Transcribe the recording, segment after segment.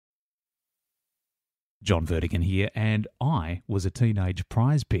John Vertigan here, and I was a teenage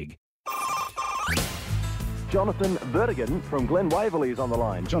prize pig. Jonathan Vertigan from Glen Waverley is on the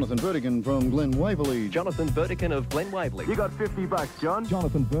line. Jonathan Vertigan from Glen Waverley. Jonathan Vertigan of Glen Waverley. You got $50, John.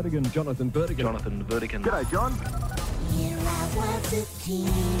 Jonathan Vertigan. Jonathan Vertigan. Jonathan Vertigan. G'day, John. Here I was a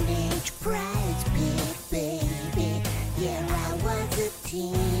teenage prize pig, baby. Here I was a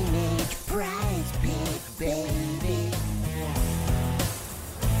teenage prize pig, baby.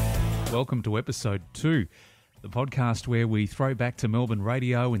 Welcome to episode 2, the podcast where we throw back to Melbourne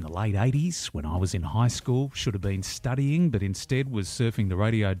radio in the late 80s when I was in high school, should have been studying, but instead was surfing the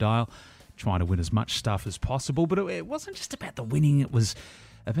radio dial, trying to win as much stuff as possible. But it wasn't just about the winning, it was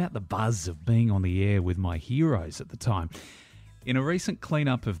about the buzz of being on the air with my heroes at the time. In a recent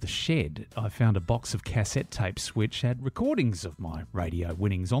clean-up of the shed, I found a box of cassette tapes which had recordings of my radio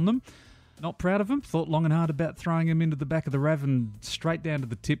winnings on them. Not proud of them, thought long and hard about throwing them into the back of the RAV and straight down to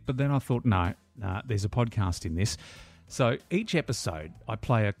the tip, but then I thought, no, there's a podcast in this. So each episode, I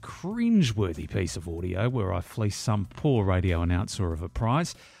play a cringe-worthy piece of audio where I fleece some poor radio announcer of a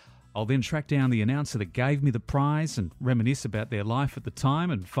prize. I'll then track down the announcer that gave me the prize and reminisce about their life at the time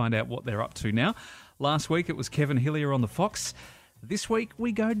and find out what they're up to now. Last week it was Kevin Hillier on the Fox. This week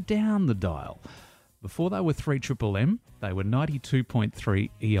we go down the dial. Before they were 3MMM, they were 92.3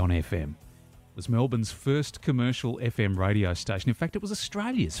 Eon FM. It was Melbourne's first commercial FM radio station. In fact, it was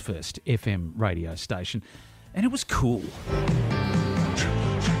Australia's first FM radio station, and it was cool.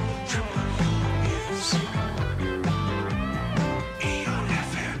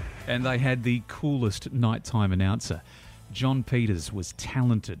 And they had the coolest nighttime announcer. John Peters was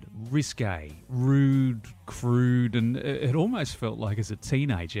talented, risque, rude, crude, and it almost felt like as a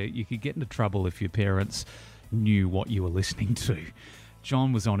teenager you could get into trouble if your parents knew what you were listening to.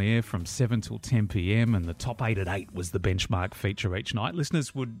 John was on air from 7 till 10 p.m. and the Top 8 at 8 was the benchmark feature each night.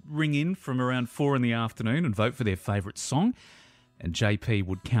 Listeners would ring in from around 4 in the afternoon and vote for their favourite song, and JP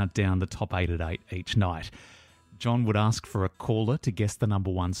would count down the Top 8 at 8 each night. John would ask for a caller to guess the number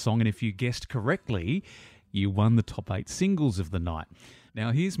one song, and if you guessed correctly, you won the Top 8 singles of the night.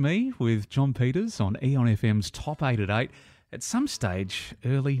 Now here's me with John Peters on Eon FM's Top 8 at 8 at some stage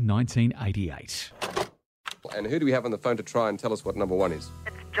early 1988. And who do we have on the phone to try and tell us what number one is?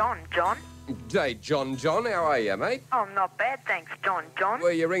 It's John. Hey, John. How are you, mate? Oh, not bad, thanks, John.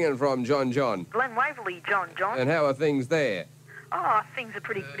 Where are you ringing from, John? Glen Waverley, John. And how are things there? Oh, things are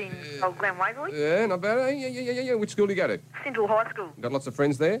pretty good in old Glen Waverley. Yeah, not bad. Yeah. Which school do you go to? Sindel High School. Got lots of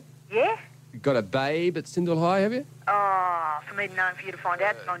friends there? Yeah? You got a babe at Sindel High, have you? Oh, for me to know and for you to find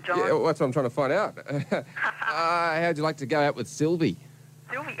out, John. Yeah, well, that's what I'm trying to find out. How'd you like to go out with Sylvie?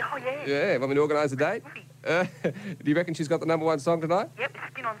 Sylvie, oh, yeah. Yeah, want me to organise a date? Sylvie. Do you reckon she's got the number one song tonight? Yep,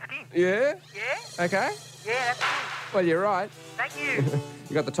 Skin on Skin. Yeah? Yeah? Okay. Yeah, that's good. Well, you're right. Thank you.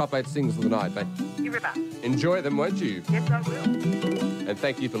 You got the Top 8 singles of the night, mate. You ripper. Enjoy them, won't you? Yes, I will. And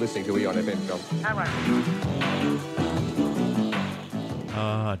thank you for listening to Eon FM, John. No worries.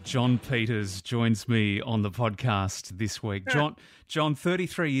 John Peters joins me on the podcast this week. John,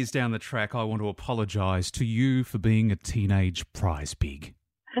 33 years down the track, I want to apologise to you for being a teenage prize pig.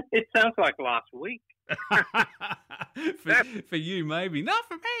 It sounds like last week. for you, maybe. Not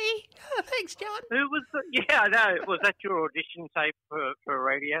for me. Oh, thanks, John. Who was I know. Was that your audition tape for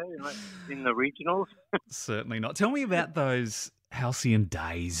radio in the regionals? Certainly not. Tell me about those halcyon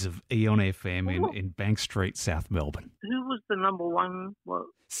days of Eon FM in Bank Street, South Melbourne. Who was the number one?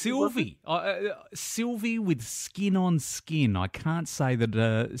 Sylvie. Sylvie with Skin on Skin. I can't say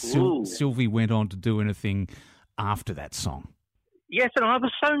that Sylvie went on to do anything after that song. Yes, and I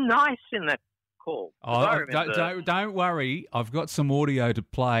was so nice in that call. Don't worry. I've got some audio to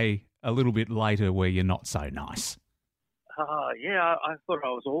play a little bit later where you're not so nice. Yeah, I thought I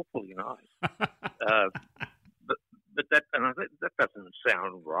was awfully nice. But that doesn't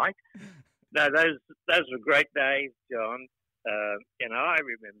sound right. No, those were great days, John. I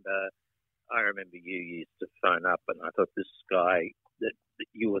remember you used to phone up, and I thought this guy that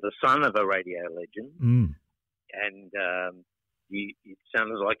you were the son of a radio legend, and it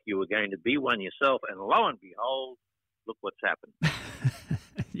sounded like you were going to be one yourself, and lo and behold, look what's happened.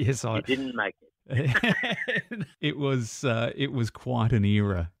 Yes, you didn't make it. It was quite an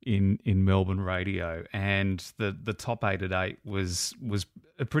era in Melbourne radio, and the Top 8 at 8 was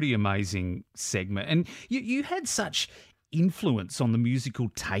a pretty amazing segment. And you had such influence on the musical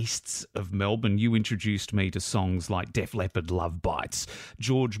tastes of Melbourne. You introduced me to songs like Def Leppard, Love Bites,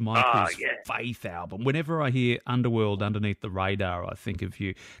 George Michael's Faith album. Whenever I hear Underworld, Underneath the Radar, I think of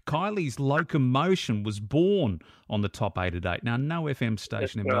you. Kylie's Locomotion was born on the Top 8 at 8. Now, no FM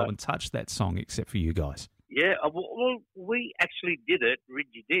station in Melbourne touched that song except for you guys. Yeah, well, we actually did it,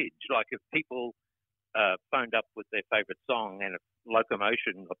 Ridgy Didge. Like if people phoned up with their favourite song and if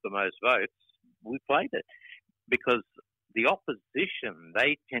Locomotion got the most votes, we played it. Because the opposition,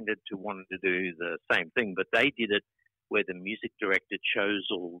 they tended to want to do the same thing, but they did it where the music director chose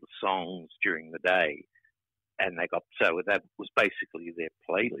all the songs during the day. And they got, so that was basically their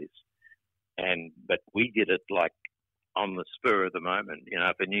playlist. But we did it like on the spur of the moment, you know,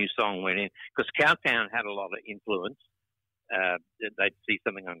 if a new song went in, because Countdown had a lot of influence. They'd see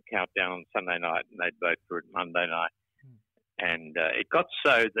something on Countdown on Sunday night and they'd vote for it Monday night. And it got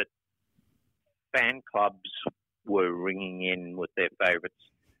so that fan clubs were ringing in with their favourites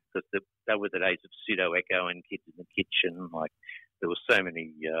because they were the days of Pseudo Echo and Kids in the Kitchen. Like there were so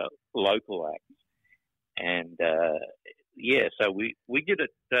many local acts. And, so we did it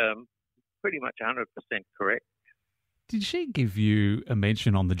pretty much 100% correct. Did she give you a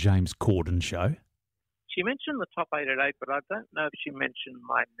mention on the James Corden show? She mentioned the top 8 at 8, but I don't know if she mentioned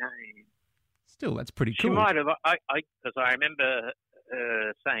my name. Still, that's pretty cool. She might have, because I remember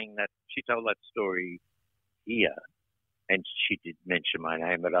saying that she told that story here, and she did mention my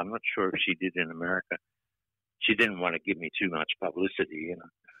name, but I'm not sure if she did in America. She didn't want to give me too much publicity, you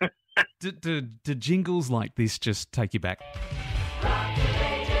know. Do jingles like this just take you back?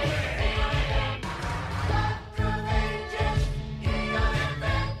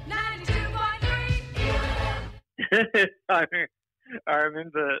 I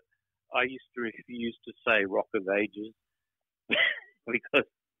remember I used to refuse to say Rock of Ages because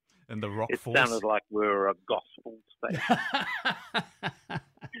and the rock it force sounded like we were a gospel station.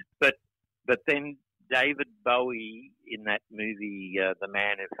 but then David Bowie in that movie, The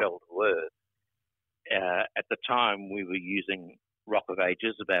Man Who Fell to Earth, at the time we were using Rock of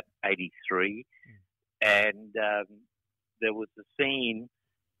Ages, about 83, and there was a scene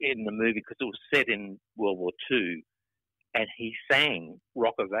in the movie because it was set in World War II, and he sang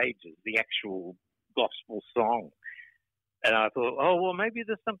Rock of Ages, the actual gospel song. And I thought, oh, well, maybe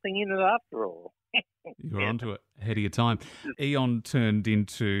there's something in it after all. You were onto it ahead of your time. Eon turned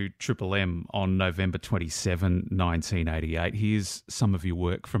into Triple M on November 27, 1988. Here's some of your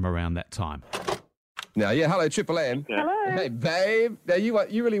work from around that time. Now, hello, Triple M. Hello. Hey, babe. Now,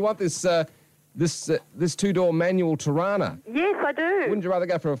 you really want this this two-door manual Tirana? Yes, I do. Wouldn't you rather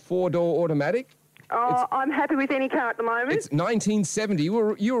go for a four-door automatic? I'm happy with any car at the moment. It's 1970. You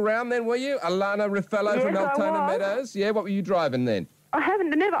were around then, were you? Alana Riffello Yes, from I Altona was. Meadows? Yeah, what were you driving then? I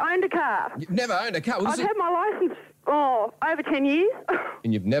never owned a car. You've never owned a car? Well, I've had my licence, over 10 years.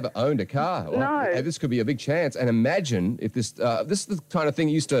 and you've never owned a car? Well, No. This could be a big chance. And imagine if this is the kind of thing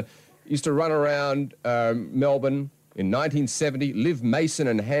used to run around Melbourne in 1970. Liv Mason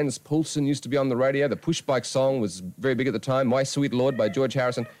and Hans Poulsen used to be on the radio. The Push Bike song was very big at the time. My Sweet Lord by George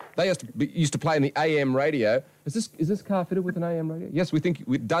Harrison. They used to play in the AM radio. Is this car fitted with an AM radio? Yes, we think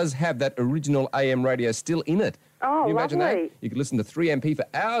it does have that original AM radio still in it. Oh, Can you imagine lovely. that? You could listen to 3MP for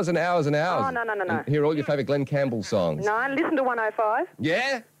hours and hours and hours. Oh, no. And hear all your favourite Glenn Campbell songs. No, listen to 105.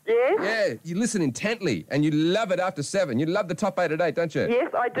 Yeah? Yes? Yeah, you listen intently and you love it after 7. You love the top 8 at 8, don't you?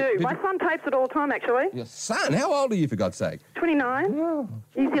 Yes, I do. Did My you- son tapes it all the time, actually. Your son? How old are you, for God's sake? 29. Oh.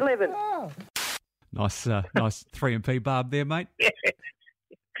 He's 11. Nice 3MP barb there, mate.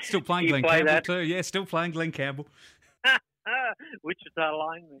 Still playing You Glenn play Campbell that? too. Yeah, still playing Glenn Campbell. Wichita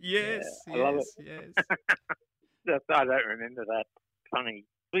lineman. Yes, Yeah, I love it. yes. I don't remember that. Funny.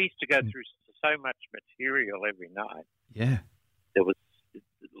 We used to go through so much material every night. Yeah. There was a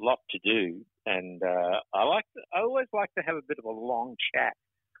lot to do, and I always like to have a bit of a long chat.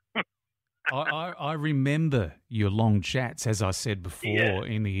 I remember your long chats, as I said before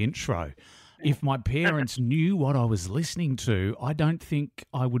in the intro. If my parents knew what I was listening to, I don't think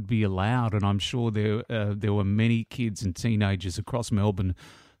I would be allowed. And I'm sure there were many kids and teenagers across Melbourne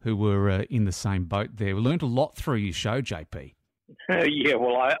who were in the same boat there. We learned a lot through your show, JP. Yeah,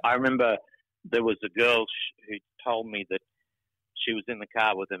 well, I remember there was a girl who told me that she was in the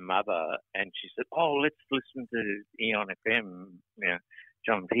car with her mother, and she said, "Oh, let's listen to Eon FM. You know,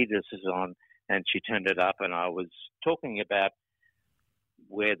 John Peters is on," and she turned it up, and I was talking about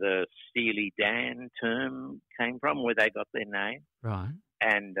where the Steely Dan term came from, where they got their name, Right.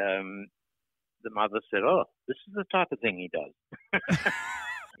 and the mother said, "Oh, this is the type of thing he does."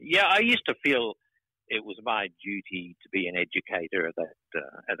 Yeah, I used to feel it was my duty to be an educator at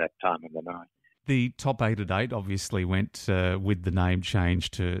that time of the night. The top 8 at 8 obviously went with the name change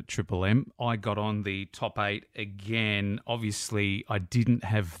to Triple M. I got on the top 8 again. Obviously, I didn't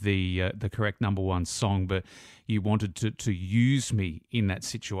have the correct number one song, but you wanted to use me in that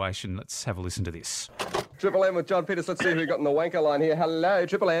situation. Let's have a listen to this. Triple M with John Peters. Let's see who we got in the wanker line here. Hello,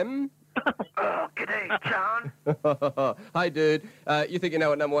 Triple M. Oh, g'day, John. Hey, dude. You think you know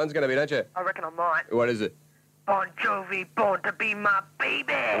what number one's going to be, don't you? I reckon I might. What is it? Bon Jovi, born to be my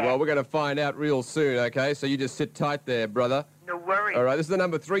baby. Well, we're going to find out real soon, okay? So you just sit tight there, brother. No worries. All right, this is the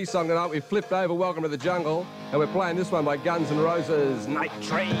number 3 song tonight. We've flipped over Welcome to the Jungle, and we're playing this one by Guns N' Roses, Night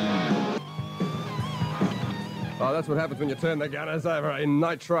Train. Oh, that's what happens when you turn the Gunners over in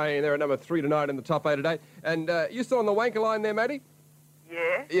Night Train. They're at number 3 tonight in the top 8 today. And you still on the wanker line there, matey?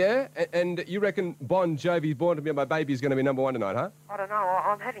 Yeah? Yeah? And you reckon Bon Jovi's Born to Be My Baby is going to be number 1 tonight, huh? I don't know.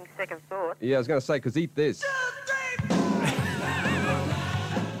 I'm having second thoughts. Yeah, I was going to say, because eat this.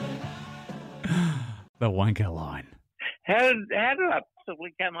 The wanker line. How did I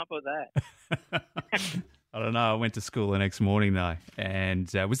possibly come up with that? I don't know. I went to school the next morning, though. And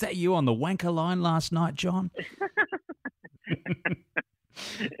was that you on the wanker line last night, John?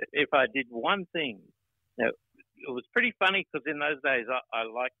 If I did one thing, now, it was pretty funny because in those days I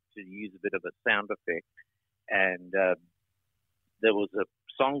liked to use a bit of a sound effect. And there was a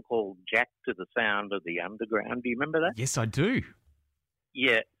song called Jack to the Sound of the Underground. Do you remember that? Yes, I do.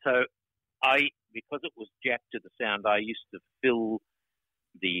 Yeah, so because it was Jack to the Sound, I used to fill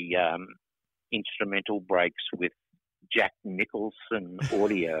the instrumental breaks with Jack Nicholson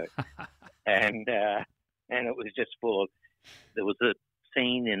audio, and it was just full of. There was a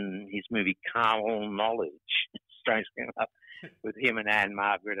scene in his movie Carnal Knowledge, strangely enough, with him and Anne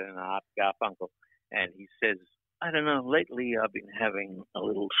Margaret and Art Garfunkel, and he says, "I don't know. Lately, I've been having a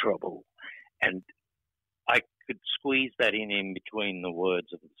little trouble," and I could squeeze that in between the words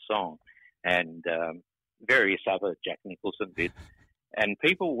of the song, and various other Jack Nicholson bits, and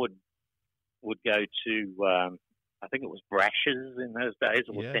people would go to, I think it was Brash's in those days,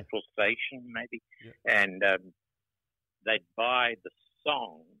 or Central Station maybe, and they'd buy the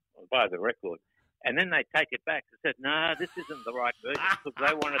song, or buy the record, and then they'd take it back and said, "No, this isn't the right version," because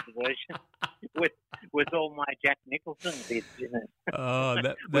they wanted the version with all my Jack Nicholson bits in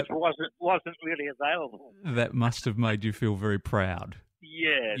it, which wasn't really available. That must have made you feel very proud.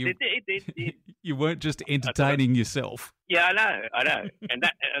 Yeah, it did. You weren't just entertaining yourself. Yeah, I know, and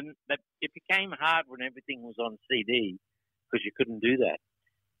that it became hard when everything was on CD because you couldn't do that.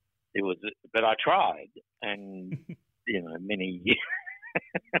 It was, but I tried, and many years.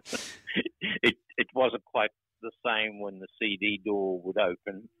 it wasn't quite the same when the CD door would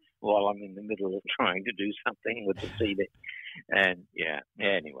open while I'm in the middle of trying to do something with the CD. And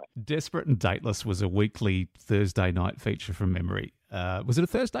anyway. Desperate and Dateless was a weekly Thursday night feature from memory. Was it a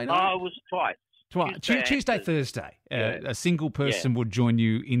Thursday night? Oh, it was twice. Tuesday, Thursday. A single person would join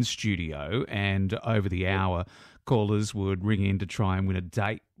you in studio, and over the hour, callers would ring in to try and win a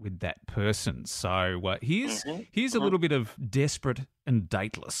date with that person. So here's a little bit of Desperate and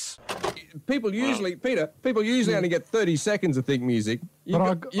Dateless. People usually only get 30 seconds of Think Music. You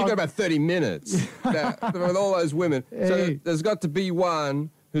got about 30 minutes now, with all those women. Hey. So there's got to be one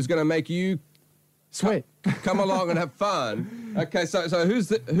who's going to make you sweat. Come along and have fun. Okay, so who's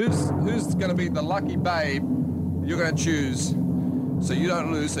going to be the lucky babe you're going to choose? So you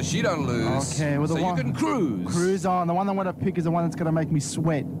don't lose, so she don't lose. Okay, well, you can cruise. Cruise on. The one I want to pick is the one that's going to make me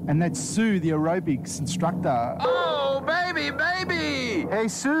sweat, and that's Sue, the aerobics instructor. Oh, baby. Hey,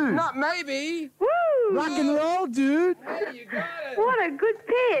 Sue. Not maybe. Woo! Rock and roll, dude. Hey, you got it. What a good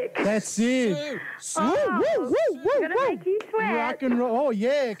pick. That's it. Sue. Woo. Gonna make you sweat. Rock and roll. Oh,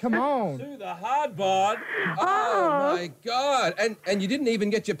 yeah, come on. Sue, the hard bod. Oh, my God. And you didn't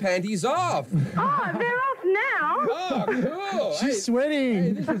even get your panties off. Oh, they're off now. Oh, cool. She's sweating.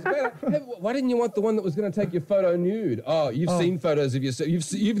 Hey, this is better. Hey, why didn't you want the one that was going to take your photo nude? Oh, you've seen photos of yourself.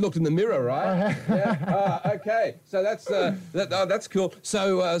 You've looked in the mirror, right? Yeah. Okay. So that's cool.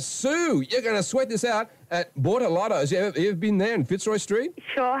 So, Sue, you're going to sweat this out at Border Lotto's. You ever been there in Fitzroy Street?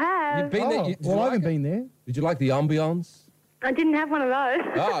 Sure have. You've been there? I haven't been there. Did you like the ambiance? I didn't have one of those.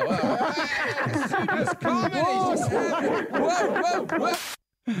 Oh, well. That's comedy. Whoa.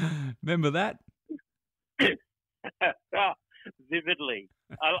 Remember that? Oh, vividly.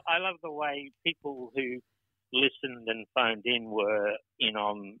 I love the way people who listened and phoned in were in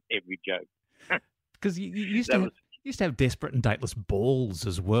on every joke. Because you used to have Desperate and Dateless balls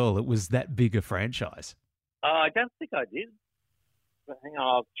as well. It was that big a franchise. I don't think I did. But hang on,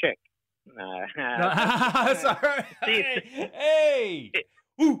 I'll check. No. Sorry. Hey!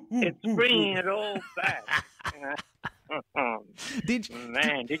 It's bringing it all back. Did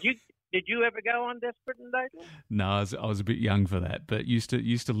you ever go on Desperate and Dateless? No, I was a bit young for that, but used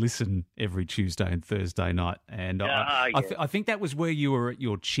to listen every Tuesday and Thursday night, and I think that was where you were at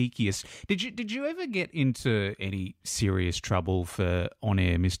your cheekiest. Did you ever get into any serious trouble for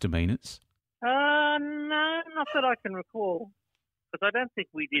on-air misdemeanors? No, not that I can recall. because I don't think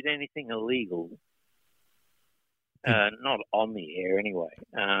we did anything illegal. Not on the air, anyway.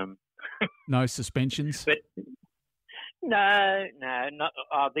 No suspensions? But no, not.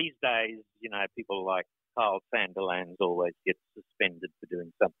 These days, people like Carl Sandilands always get suspended for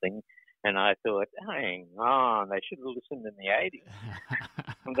doing something, and I thought, hang on, they should have listened in the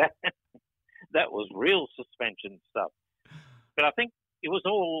 80s. that was real suspension stuff. But I think it was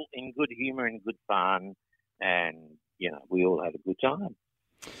all in good humour and good fun, and we all had a good time.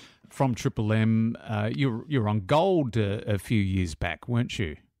 From Triple M, you're on Gold a few years back, weren't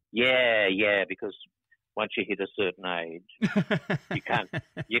you? Yeah, because once you hit a certain age, you can't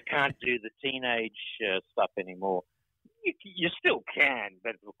do the teenage stuff anymore. You still can,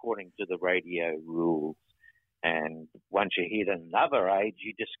 but according to the radio rules. And once you hit another age,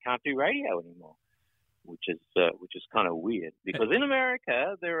 you just can't do radio anymore, which is kind of weird. Because in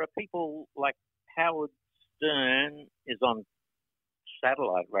America, there are people like Howard Stern is on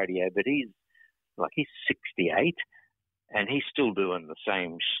satellite radio, but he's 68. And he's still doing the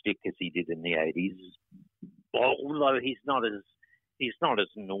same shtick as he did in the 80s. Although he's not as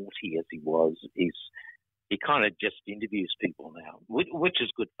naughty as he was. He kind of just interviews people now, which is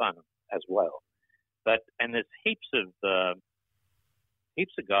good fun as well. And there's heaps of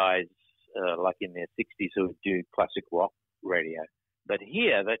guys like in their 60s who do classic rock radio. But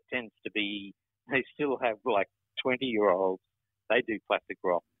here that tends to be, they still have like 20-year-olds. They do classic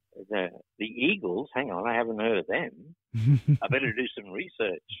rock. The Eagles, hang on, I haven't heard of them. I better do some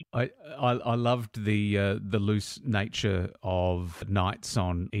research. I loved the loose nature of nights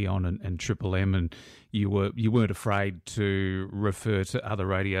on Eon and Triple M, and you weren't afraid to refer to other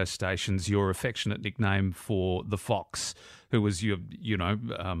radio stations. Your affectionate nickname for the Fox, who was your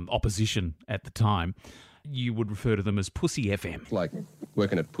opposition at the time, you would refer to them as Pussy FM. Like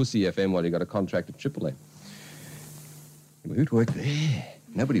working at Pussy FM while you got a contract at Triple M. Who'd work there?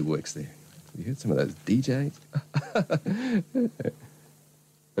 Nobody works there. You heard some of those DJs?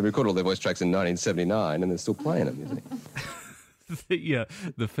 They recorded all their voice tracks in 1979 and they're still playing them, you see.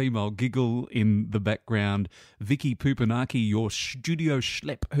 The female giggle in the background, Vicky Pupanaki, your studio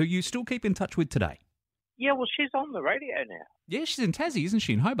schlep, who you still keep in touch with today. Yeah, well, she's on the radio now. Yeah, she's in Tassie, isn't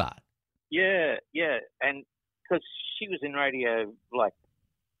she, in Hobart? Yeah, and because she was in radio,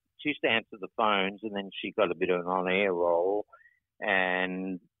 she used to answer the phones, and then she got a bit of an on-air role,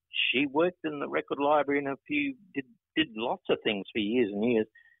 and she worked in the record library and did lots of things for years and years,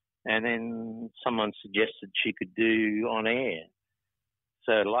 and then someone suggested she could do on-air.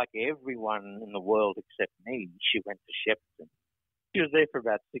 So like everyone in the world except me, she went to Shepparton. She was there for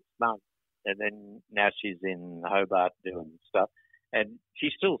about 6 months, and then now she's in Hobart doing stuff, and she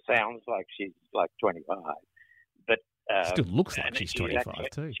still sounds like she's like 25. But still looks like she's 25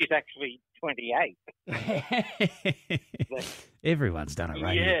 too. She's actually 28. Everyone's done a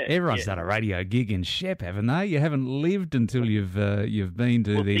radio. Everyone's done a radio gig in Shep, haven't they? You haven't lived until you've been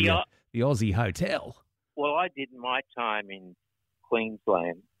to the Aussie Hotel. Well, I did my time in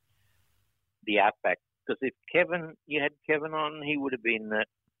Queensland, the Outback, because if you had Kevin on, he would have been at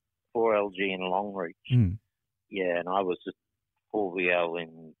 4LG in Longreach. Mm. Yeah, and I was at 4VL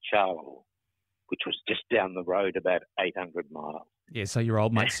in Charleville, which was just down the road about 800 miles. Yeah, so you're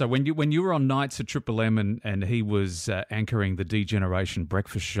old, mate. So when you were on nights at Triple M and he was anchoring the D-Generation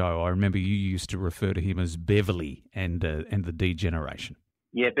breakfast show, I remember you used to refer to him as Beverly and the D-Generation.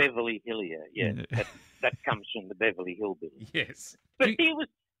 Yeah, Beverly Hillier. Yeah, that comes from the Beverly Hillbillies. Yes, but he was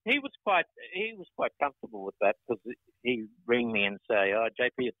quite comfortable with that because he'd ring me and say, "Oh,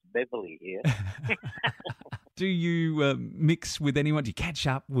 JP, it's Beverly here." Do you mix with anyone? Do you catch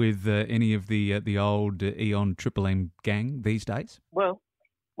up with any of the old Eon Triple M gang these days? Well,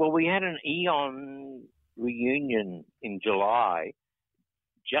 we had an Eon reunion in July,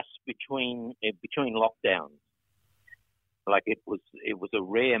 just between lockdowns. Like it was a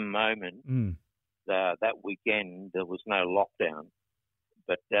rare moment. That weekend there was no lockdown,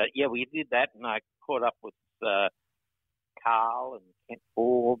 but we did that, and I caught up with Carl and Kent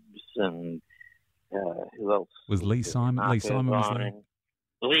Forbes and. Who else? Was Lee Simon? Lee Simon was there.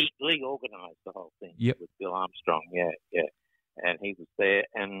 Lee organised the whole thing. Yep. With Bill Armstrong. Yeah, and he was there,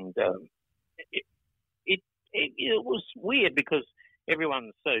 and it was weird because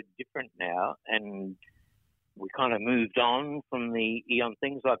everyone's so different now, and we kind of moved on from the Eon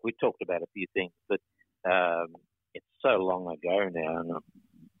things. Like we talked about a few things, but it's so long ago now, and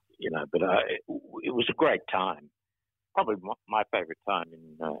But it was a great time. Probably my favourite time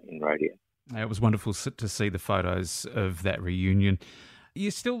in radio. It was wonderful to see the photos of that reunion.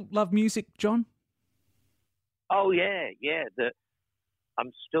 You still love music, John? Oh, yeah.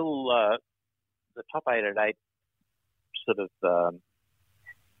 I'm still the Top 8 at 8 sort of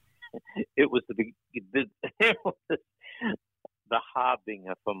it was it was the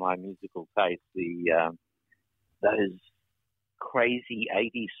harbinger for my musical taste. Those crazy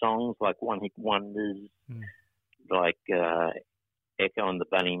 80s songs like One Hit Wonders, like Echo and the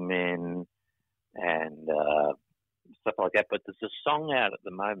Bunnymen, and stuff like that. But there's a song out at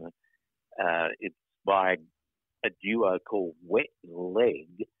the moment. It's by a duo called Wet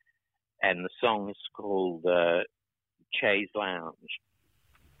Leg, and the song is called Chaise Lounge.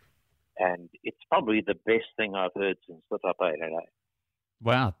 And it's probably the best thing I've heard since the Top 888.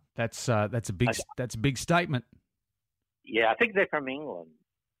 Wow, that's a big statement. Yeah, I think they're from England,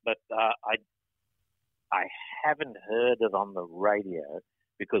 but I haven't heard it on the radio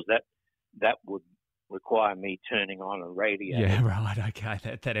because that would require me turning on a radio. Yeah, right. Okay,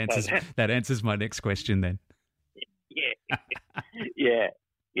 that answers my next question then. Yeah, yeah.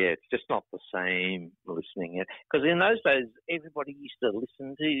 It's just not the same listening it, because in those days everybody used to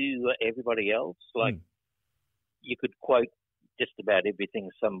listen to everybody else. Like you could quote just about everything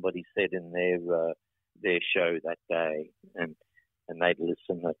somebody said in their show that day, and they'd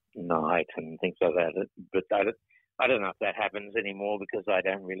listen at night and things like that. But I don't know if that happens anymore because I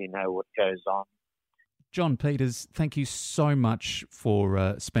don't really know what goes on. John Peters, thank you so much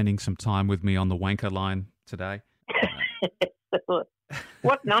for spending some time with me on the Wanker Line today.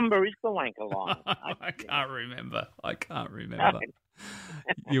 What number is the Wanker Line? I can't remember.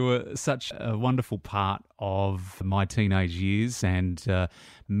 You were such a wonderful part of my teenage years, and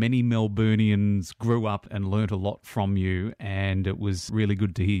many Melburnians grew up and learnt a lot from you, and it was really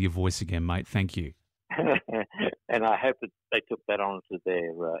good to hear your voice again, mate. Thank you. And I hope that they took that on to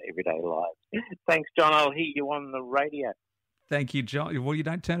their everyday lives. Thanks, John. I'll hear you on the radio. Thank you, John. Well, you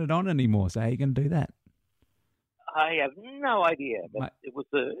don't turn it on anymore, so how are you going to do that? I have no idea, but it was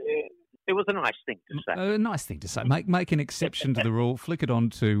a nice thing to say. A nice thing to say. Make an exception to the rule. Flick it on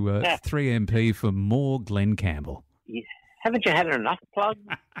to 3MP for more Glenn Campbell. Yeah. Haven't you had enough plug?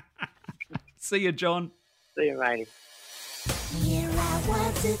 See you, John. See you, matey. Yeah, I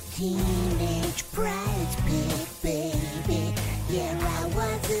was a teenage prize pig, baby. Yeah, I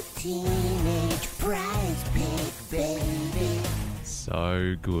was a teenage prize pig, baby.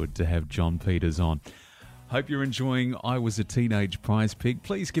 So good to have John Peters on. Hope you're enjoying I Was a Teenage Prize Pig.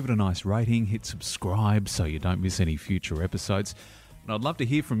 Please give it a nice rating, hit subscribe so you don't miss any future episodes. And I'd love to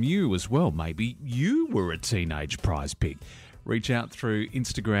hear from you as well. Maybe you were a teenage prize pig. Reach out through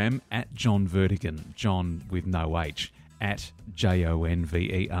Instagram at John Vertigan, John with no H, at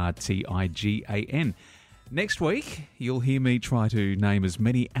JONVERTIGAN. Next week, you'll hear me try to name as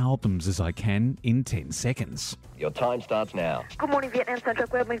many albums as I can in 10 seconds. Your time starts now. Good morning, Vietnam Central.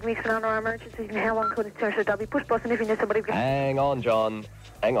 Web link me on our emergency. How long could it turn to W? Push button if you know somebody. Hang on, John.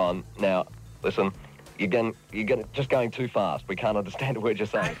 Hang on. Now, listen. You're just going too fast. We can't understand a word you're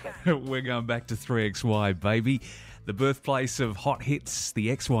saying. We're going back to 3XY, baby. The birthplace of hot hits, the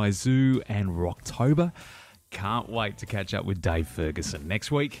XY Zoo and Rocktober. Can't wait to catch up with Dave Ferguson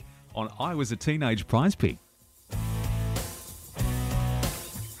next week on I Was a Teenage Prize Pig.